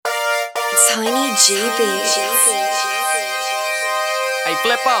Tiny GB. Hey,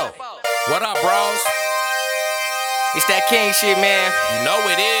 Flip-0. What up, bros? It's that king shit, man. You know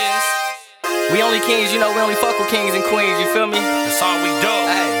it is. We only kings, you know, we only fuck with kings and queens, you feel me? That's all we do.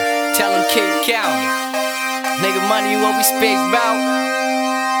 Hey, tell them keep counting. Nigga, money, what we speak about.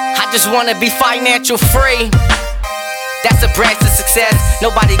 I just wanna be financial free. That's a branch to success.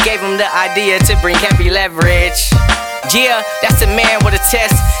 Nobody gave him the idea to bring heavy leverage. Yeah, that's a man with a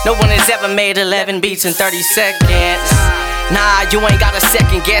test. No one has ever made 11 beats in 30 seconds. Nah, you ain't gotta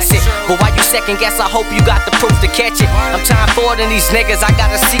second guess it. But while you second guess, I hope you got the proof to catch it. I'm time forwarding these niggas, I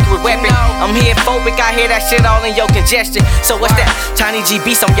got a secret weapon. I'm here phobic, I hear that shit all in your congestion. So what's that? Tiny G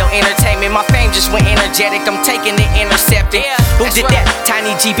beats on your entertainment. My fame just went energetic, I'm taking it intercepted. Who did that?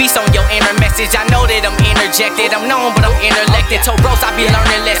 Tiny G beats on your inner message. I know that I'm interjected, I'm known but I'm interlected. Told bros I be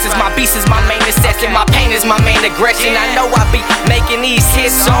learning lessons, my beast is my main necessity. My pain is my main aggression. I know I be making these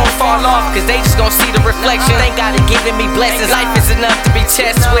hits, so don't fall off, cause they just gon' see the reflection. Ain't gotta giving me blessings. Life is enough to be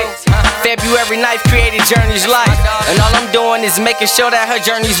tested with. February 9th created Journey's life, and all I'm doing is making sure that her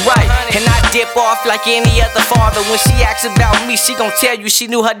journey's right. And I dip off like any other father. When she asks about me, she gon' tell you she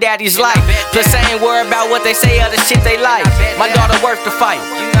knew her daddy's life. Plus I ain't worried about what they say or the shit they like. My daughter worth the fight,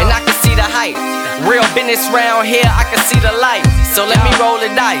 and I can see the hype. Real business round here, I can see the light. So let me roll the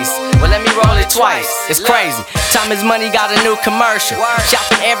dice, well let me roll it twice. It's crazy, time is money got a new commercial.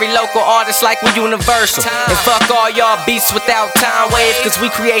 Shopping every local artist like we Universal. And fuck all y'all beats without time wave, cause we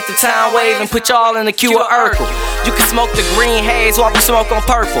create the time wave and put y'all in the queue of Urkel. You can smoke the green haze while we smoke on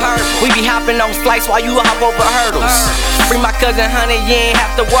purple. We be hopping on flights while you hop over hurdles. Free my cousin Honey, you ain't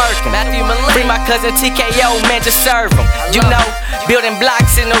have to work him. Free my cousin TKO, man, just serve him. You know, building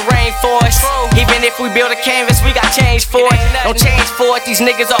blocks in the rainforest. Even if we build a canvas, we got change for it. Don't change for it, these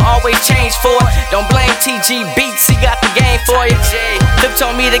niggas will always change for it. Don't blame TG Beats, he got the game for you. Flip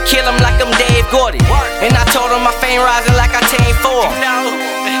told me to kill him like I'm Dave Gordy, and I told him my fame rising like I tamed for him.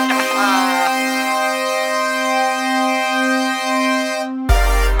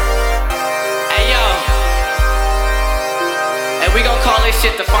 Hey yo, and we gon' call this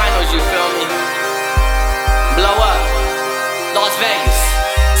shit the finals, you feel me? Blow up, Las Vegas,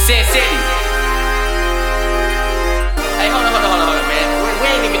 Sin City. Hey, hold on, man. We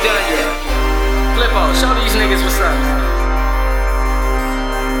ain't even done yet. Flip-0, show these niggas what's up.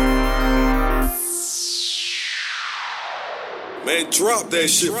 Man, drop that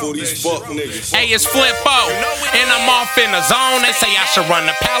shit for these fuck niggas. Hey, it's Flip-0, and I'm off in the zone. They say I should run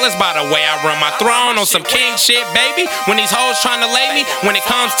the palace by the way I run my throne. On some king shit, baby. When these hoes trying to lay me, when it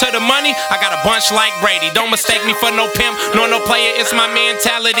comes to the money, I got a bunch like Brady. Don't mistake me for no pimp, nor no player. It's my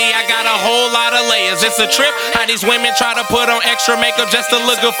mentality. I got a whole lot of layers. It's a trip how these women try to put on extra makeup just to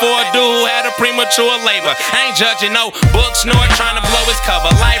look good for a dude who had a premature labor. I ain't judging no book snort trying to blow his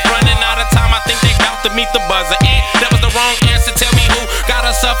cover. Life running out of time. I think they bout to meet the buzzer. And that was the wrong answer. Tell me who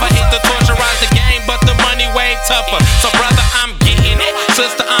gotta suffer. Hit the torturize the game, but the money way tougher. So brother, I'm getting it.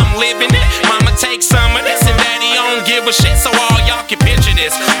 Sister, I'm living it. Mama, take some of this, and daddy don't give a shit. So all y'all can picture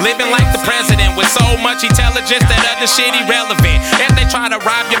this. Living like the president with so much intelligence that other shit irrelevant. If they try to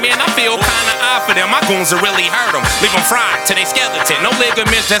rob you, man, I feel kinda odd for them. My goons will really hurt them. Leave them fried to their skeleton. No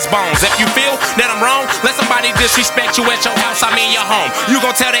ligaments, just bones. If you feel that I'm wrong, let somebody disrespect you at your house, I mean your home. You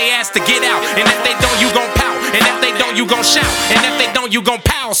gon' tell they ass to get out, and if they don't, you gon' pout. And if they don't, you gon' shout. And if they don't, you gon'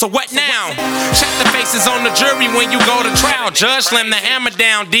 pow. So what now? Check the faces on the jury when you go to trial. Judge slam the hammer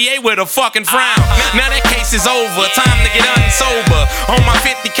down, DA with a fucking frown. Now that case is over, time to get unsober. On my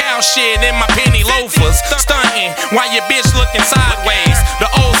 50 cow shit and my penny loafers. Stunting while your bitch looking sideways. The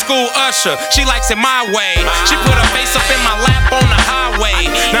old school Usher, she likes it my way. She put her face up in my lap on the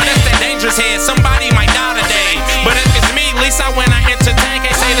highway. Now that's that dangerous head, somebody might die today. But if it's me, at least I when I entertain.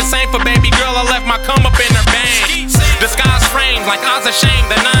 Can't say the same for baby girl, I left my come up in her bang. Disguise framed like Oz ashamed,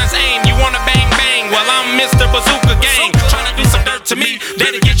 the nines aim. You wanna bang bang? Well, I'm Mr. Bazooka Gang. Tryna do some dirt to me,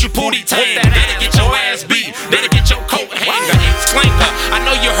 that'll get you pooty tame. That'll get your ass beat, that'll get your coat hanger. Slanker, I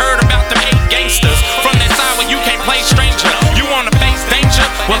know you heard about them 8 gangsters. From that side where you can't play stranger. You wanna face danger?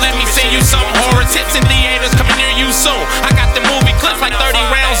 Well, let me send you some horror tips in theaters coming near you soon. I got the movie clips like 30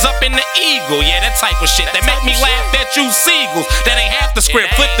 rounds up in the Eagle. Yeah, that type of shit that make me laugh at you seagulls. That ain't half the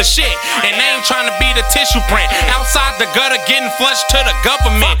script, flip the shit. And they ain't trying to be the tissue print. Outside the gutter getting flushed to the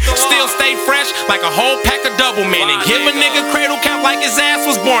government. Still stay fresh like a whole pack of double mint. And give a nigga cradle cap like his ass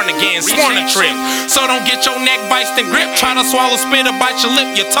was born again. Sworn a trip. So don't get your neck viced and grip. Try to swallow spit or bite your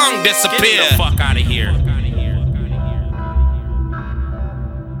lip, your tongue disappear. Get the fuck out of here.